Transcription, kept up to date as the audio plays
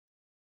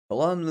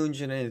Hello, I'm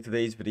LuNEJuNE. In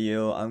today's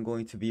video, I'm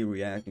going to be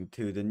reacting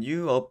to the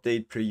new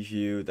update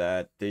preview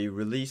that they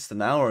released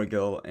an hour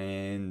ago,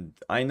 and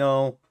I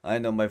know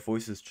my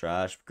voice is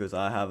trash because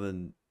I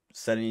haven't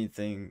said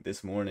anything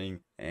this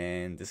morning,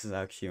 and this is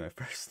actually my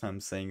first time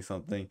saying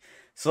something.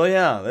 So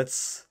yeah,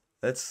 let's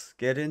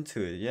get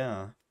into it.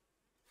 Yeah,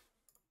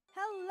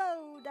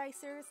 Hello,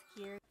 Dicers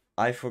here.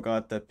 I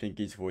forgot that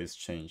Pinky's voice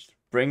changed.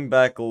 Bring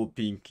back old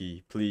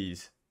Pinky,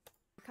 please.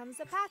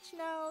 Comes a patch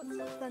note.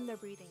 Thunder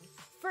breathing.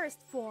 First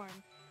form.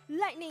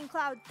 Lightning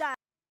cloud dice.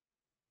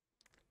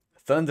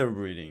 Thunder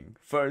breeding,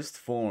 first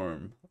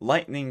form,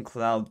 lightning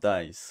cloud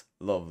dice.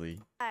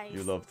 Lovely.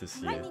 You love to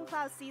see it. Lightning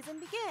cloud season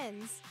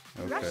begins.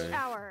 Okay. Rush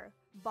hour.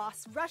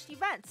 Boss rush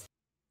events.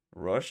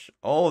 Rush?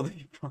 Oh,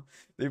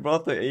 they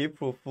brought the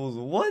April Fools.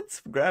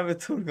 What?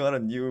 Graviton got a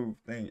new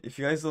thing. If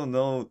you guys don't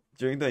know,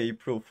 during the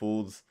April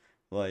Fools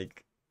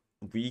like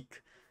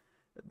week,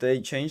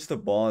 they changed the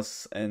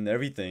boss and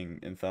everything,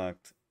 in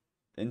fact,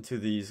 into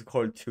these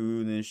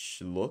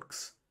cartoonish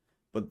looks.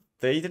 But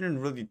they didn't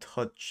really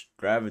touch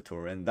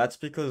Gravitor, and that's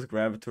because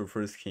Gravitor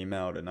first came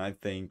out, and I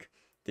think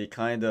they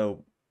kind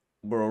of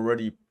were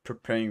already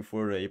preparing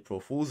for the April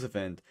Fool's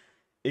event,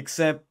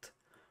 except,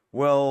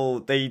 well,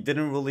 they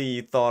didn't really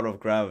thought of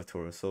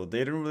Gravitor, so they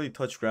didn't really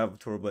touch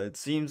Gravitor, but it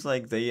seems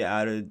like they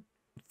added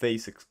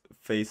face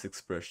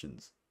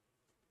expressions.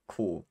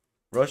 Cool.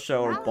 Rush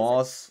Hour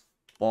boss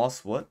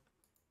what?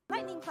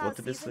 Lightning cloud What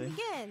did it season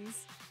say?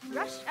 begins.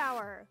 Rush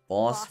hour.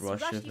 Boss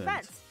rush event.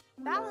 Events.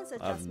 Balance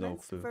I have no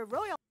adjustments clue. for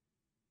royal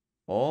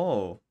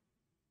Oh.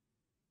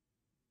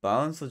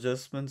 Balance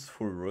adjustments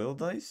for royal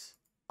dice?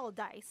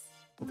 dice.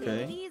 Okay.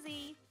 Take it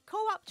easy.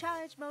 Co-op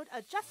challenge mode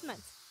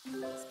adjustments.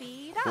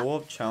 Speed up.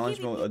 Co-op challenge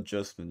PvP mode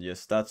adjustment.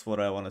 Yes, that's what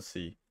I want to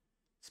see.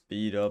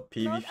 Speed up,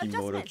 PvP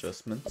mode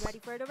adjustments. Ready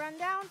for the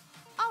rundown?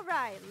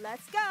 Alright,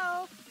 let's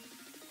go!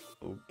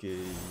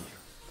 Okay.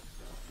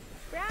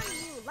 Brand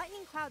new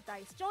Lightning Cloud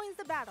Dice joins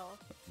the battle.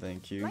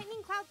 Thank you.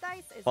 Lightning Cloud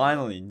Dice is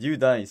Finally, new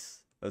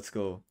dice. Let's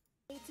go.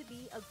 made to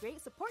be a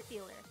great support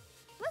dealer.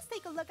 Let's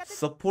take a look at the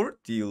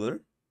Support dealer?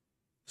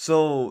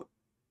 So,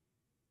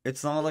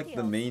 it's not like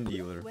the details. main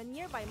dealer. When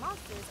nearby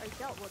monsters are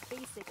dealt with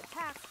basic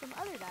attacks from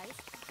other dice,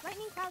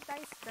 Lightning Cloud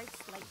Dice strikes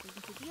lightning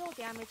to deal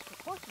damage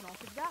proportional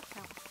to drop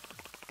count.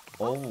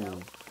 Also, Oh.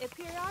 it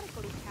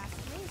periodically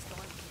casts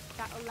Rainstorm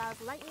that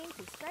allows lightning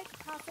to strike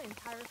across the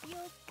entire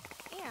field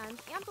and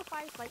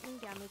amplifies lightning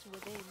damage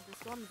within the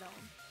storm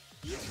zone.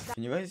 Each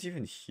Can you guys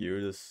even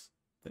hear this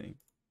thing?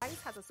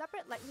 dice has a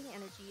separate lightning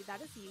energy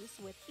that is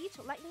used with each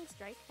lightning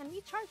strike and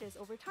recharges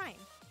over time.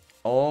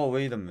 Oh,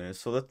 wait a minute.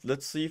 So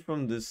let's see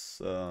from this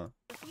The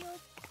field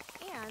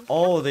and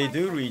Oh, they amplifies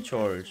do lightning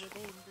recharge. damage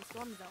within the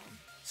storm zone.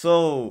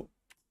 So,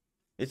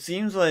 it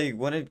seems like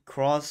when it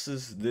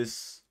crosses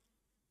this,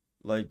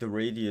 like the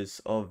radius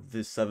of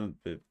this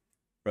 7-bit,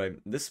 right,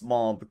 this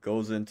mob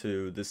goes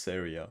into this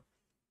area.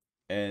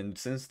 And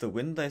since the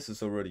wind dice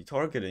is already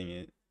targeting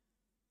it,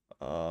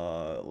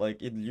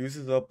 like it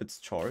uses up its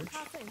charge,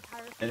 Across the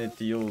entire and it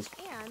field deals,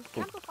 and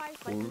for- amplifies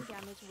lightning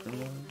damage within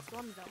the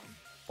storm zone.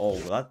 oh,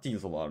 that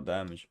deals a lot of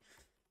damage.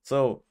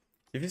 So,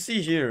 if you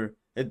see here,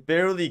 it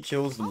barely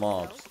kills the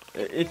mobs.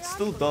 It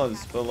still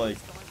does, but like,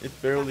 it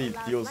barely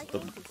deals the,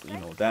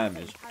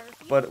 damage.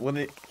 But when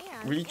it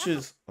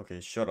reaches, okay,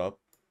 shut up.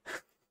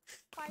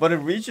 But it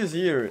reaches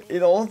here,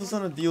 it all of a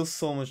sudden deals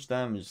so much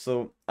damage.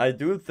 So I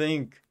do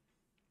think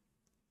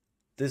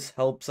this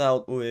helps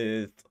out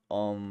with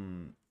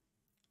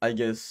I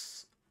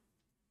guess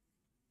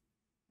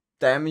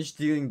damage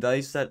dealing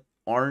dice that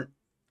aren't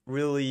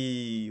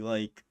really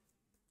like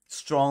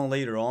strong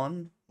later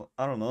on.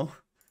 I don't know.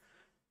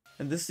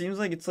 And this seems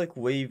like it's like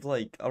wave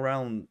like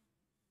around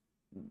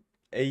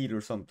 8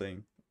 or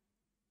something.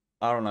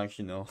 I don't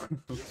actually know.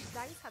 Each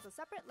dice has a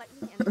separate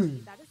lightning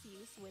energy that is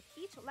used with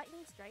each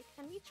lightning strike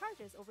and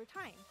recharges over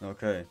time.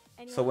 Okay.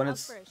 Anyone So when up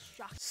it's for a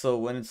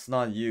shocking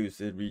not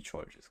used, it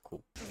recharges.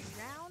 Cool.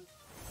 round?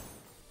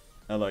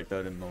 I like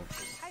that emote.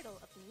 The title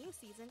of the new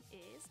season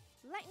is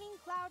Lightning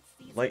Cloud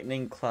Season.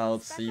 Lightning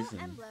Cloud Special Season.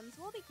 emblems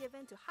will be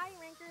given to high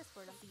rankers for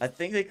the season. I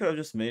think they could have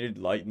just made it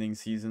Lightning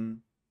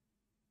Season.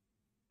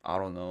 I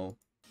don't know.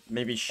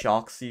 Maybe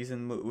Shock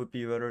Season would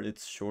be better.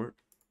 It's short.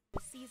 The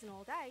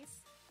seasonal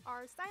dice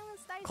are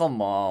silence dice.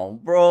 Come on,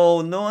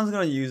 bro. No one's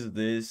gonna use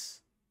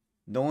this.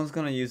 No one's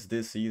gonna use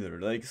this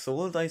either. Like,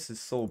 Solar Dice is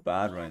so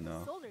bad right and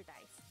now. Solar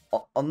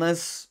dice.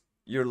 Unless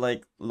you're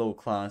like low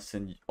class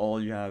and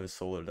all you have is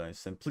Solar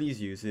Dice, then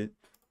please use it.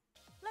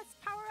 Let's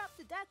power up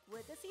the deck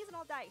with the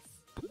seasonal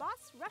dice.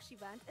 Boss Rush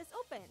event is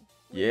open.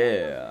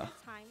 Yeah.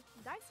 Time,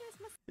 dicers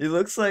must It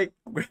looks like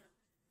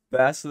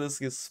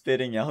Basilisk is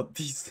spitting out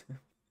these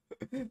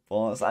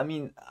boss. I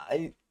mean,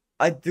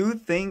 I do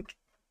think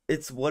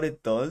it's what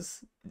it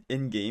does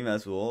in game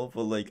as well,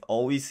 but like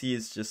all we see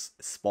is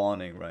just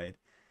spawning, right?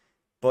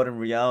 But in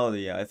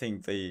reality, I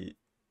think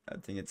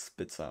it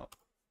spits out.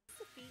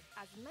 defeat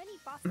as many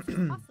bosses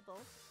as possible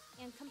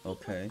and compete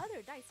Okay. with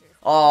other dicers.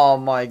 Oh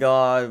my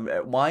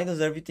god, why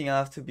does everything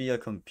have to be a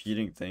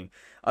competing thing?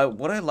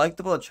 What I liked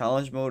about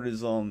challenge mode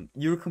is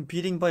you're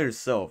competing by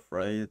yourself,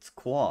 right? It's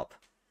co-op.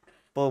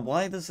 But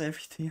why does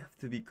everything have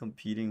to be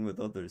competing with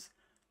others?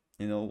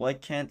 You know, why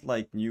can't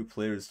like new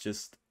players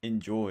just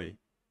enjoy?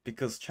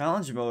 Because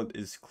challenge mode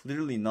is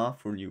clearly not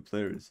for new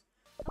players.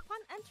 Upon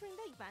entering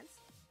the event,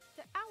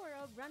 the hour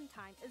of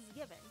runtime is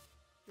given.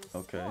 The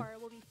Okay. score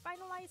will be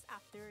finalized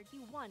after the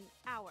 1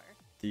 hour.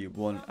 The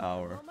 1 from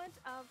hour. The moment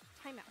of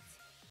timeout.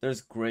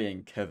 There's Gray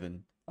and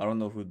Kevin. I don't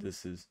know who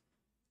this is.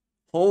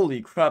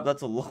 Holy crap,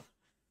 that's a lot.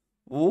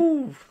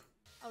 Ooh.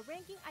 A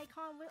ranking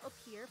icon will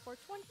appear for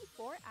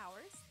 24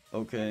 hours.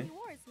 Okay. And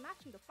rewards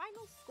matching the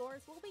final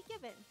scores will be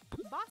given.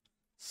 Boss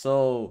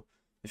So,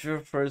 if you're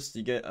first,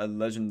 you get a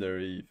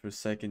legendary. If you're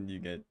second, you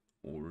get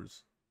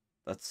ores.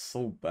 That's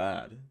so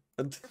bad.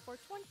 for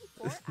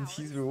 24 hours.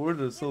 These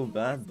rewards are so and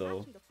bad rewards though.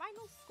 matching the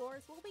final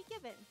scores will be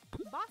given.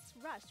 Boss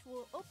Rush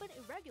will open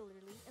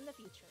irregularly in the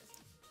future.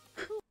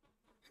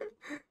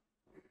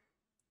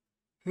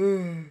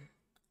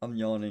 I'm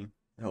yawning.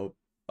 Help.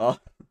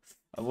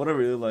 What I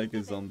really like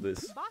is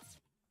this.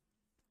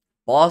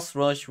 Boss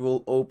Rush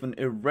will open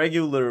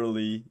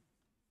irregularly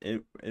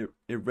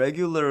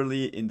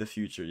irregularly in the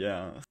future.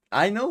 Yeah.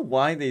 I know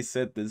why they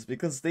said this,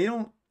 because they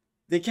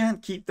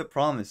can't keep the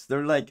promise.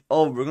 They're like,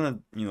 "Oh, we're going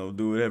to, you know,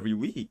 do it every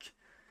week."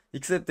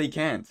 Except they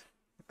can't,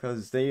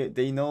 because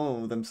they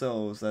know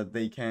themselves that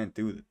they can't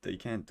do it. They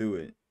can't do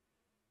it.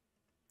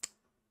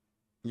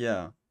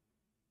 Yeah.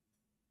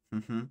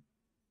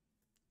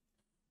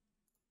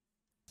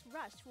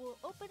 Rush will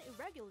open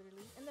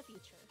irregularly in the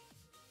future.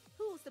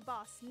 Who's the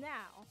boss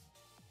now?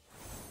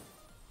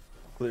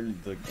 Clearly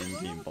the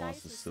in-game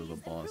boss is still the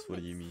boss.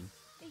 What do you mean?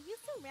 It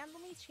used to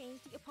randomly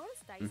change the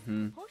opponent's dice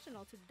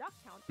proportional to the dot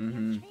count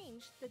and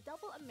change the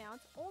double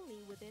amount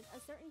only within a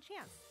certain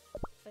chance.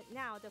 But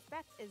now the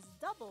effect is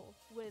double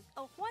with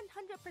a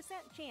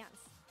 100%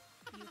 chance.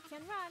 You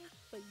can run,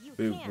 but you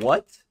can't. Wait,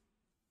 what?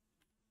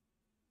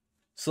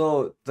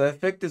 So the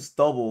effect is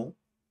double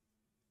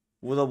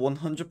with a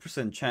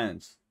 100%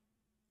 chance.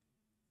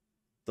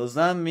 Does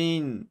that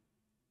mean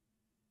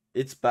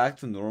it's back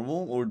to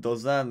normal, or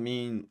does that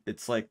mean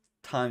it's like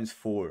times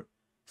 4?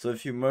 So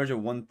if you merge a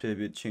 1 pip,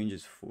 it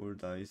changes 4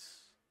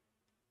 dice.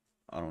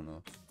 I don't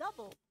know.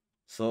 Double.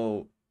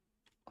 So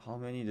how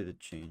many did it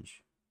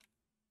change?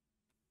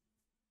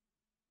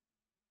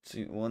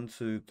 See, 1,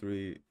 2,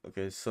 3.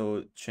 Okay, so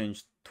it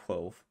changed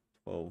 12.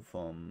 12.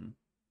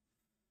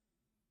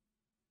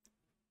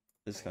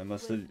 This guy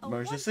must have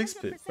merged a 6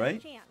 pip,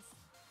 right? Chance.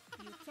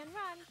 You can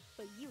run,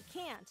 but you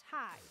can't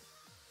hide.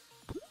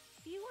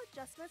 Few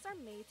adjustments are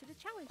made to the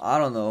challenge. I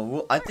don't know.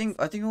 Well, I think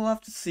we'll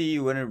have to see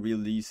when it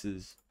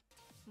releases.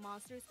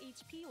 Monsters'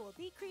 HP will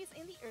decrease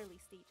in the early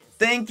stages.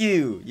 Thank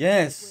you.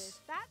 Yes.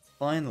 With that,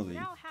 finally.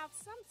 You now have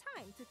some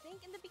time to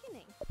think in the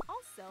beginning.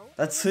 Also,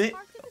 that's it.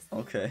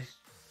 Okay.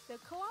 The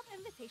co-op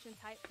invitation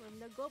type from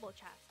the global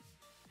chat.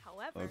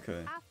 However,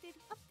 after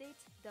the update,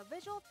 the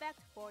visual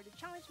effect for the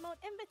challenge mode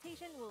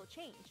invitation will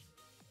change.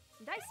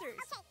 Dicers,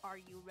 are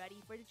you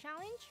ready for the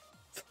challenge?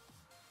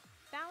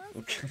 Balance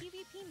for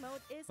PvP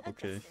mode is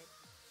adjusted.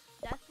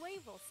 Death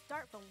wave will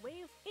start from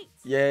wave 8.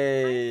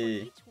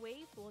 Yay! Each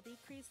wave will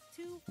decrease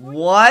to 40.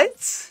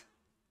 What?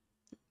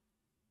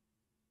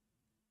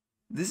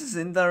 This is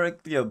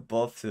indirectly a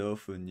buff to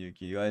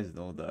LuNEJuNE. You guys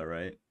know that,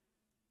 right?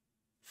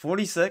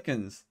 40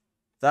 seconds.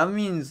 That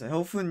means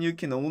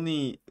LuNEJuNE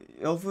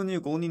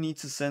only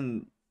needs to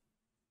send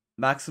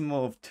maximum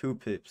of 2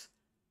 pips.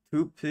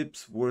 2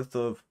 pips worth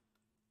of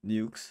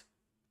nukes.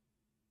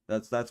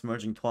 That's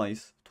merging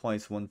twice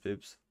 1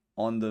 pips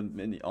on the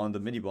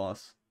mini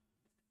boss.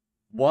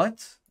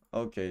 What?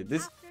 Okay,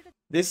 this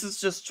is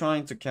just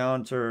trying to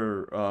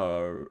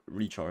counter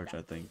recharge,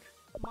 I think.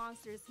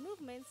 Monsters'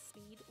 movement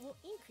speed will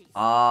increase.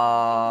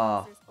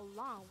 Ah.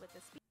 Along with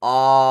the speed.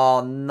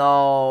 Oh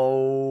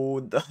no,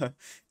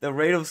 the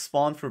rate of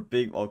spawn for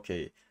big.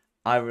 Okay,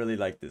 I really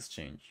like this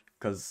change,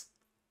 because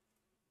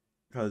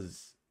I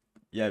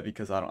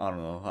don't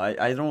know.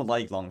 I don't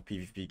like long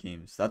PvP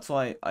games. That's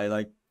why I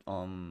like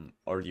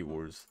RD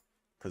Wars,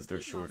 because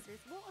they're short.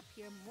 Will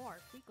appear more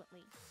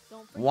frequently.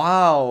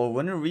 Wow,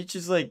 when it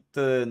reaches like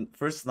the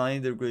first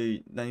 90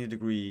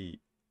 degree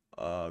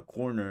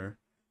corner,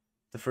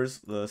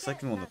 the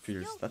second one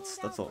appears. That's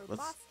all.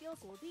 That's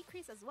will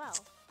decrease as well.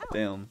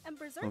 Damn. And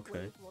Berserk okay.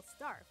 Wave will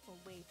start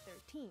from wave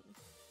 13.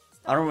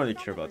 I don't really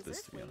care about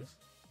this, to be honest.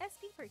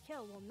 SP per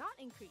kill will not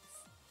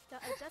increase. The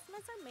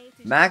adjustments are made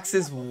to Max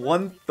is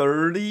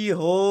 130.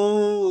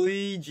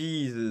 Holy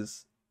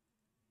Jesus!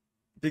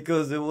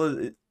 Because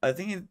I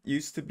think it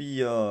used to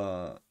be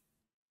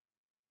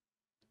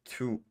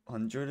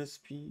 200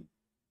 SP.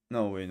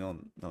 No, wait, no,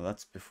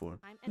 that's before.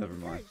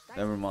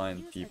 Never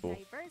mind, people.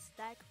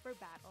 For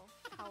battle.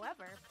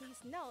 However,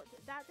 please note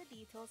that the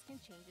details can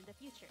change in the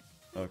future.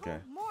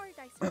 Okay. More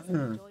dicers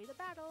enjoy the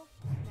battle.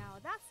 Now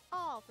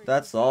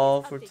that's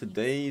all for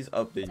today's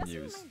update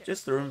news.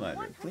 Just a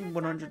reminder, claim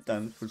 100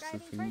 times for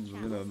something.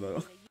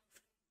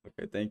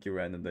 Okay, thank you,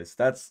 Random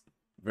Dice.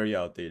 very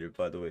outdated,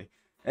 by the way.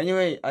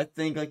 Anyway, I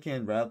think I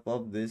can wrap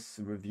up this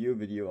review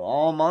video.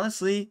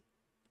 Honestly,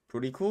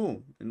 pretty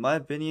cool. In my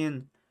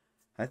opinion,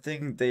 I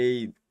think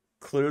they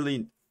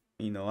clearly,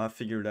 have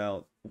figured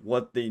out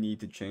what they need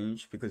to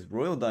change, because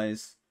Royal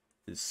Dice,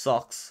 it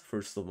sucks,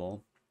 first of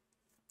all.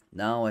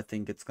 Now I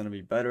think it's gonna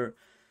be better.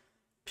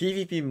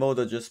 PvP mode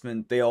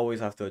adjustment, they always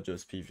have to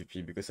adjust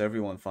PvP because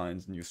everyone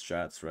finds new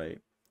strats,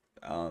 right?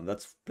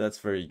 That's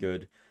very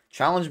good.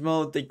 Challenge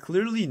mode, they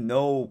clearly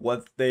know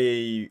what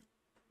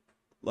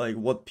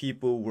what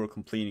people were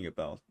complaining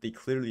about. They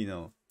clearly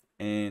know.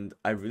 And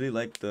I really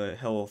like the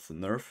health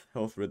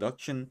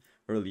reduction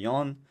early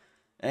on.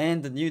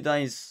 And the new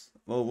dice,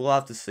 well, we'll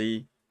have to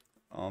see.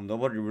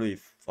 Nobody really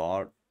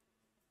thought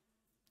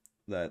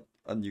that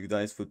a new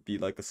dice would be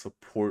like a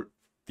support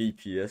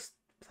DPS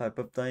type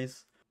of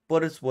dice.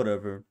 But it's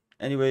whatever.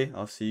 Anyway,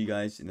 I'll see you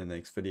guys in the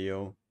next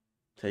video.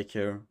 Take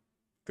care.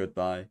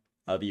 Goodbye.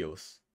 Adios.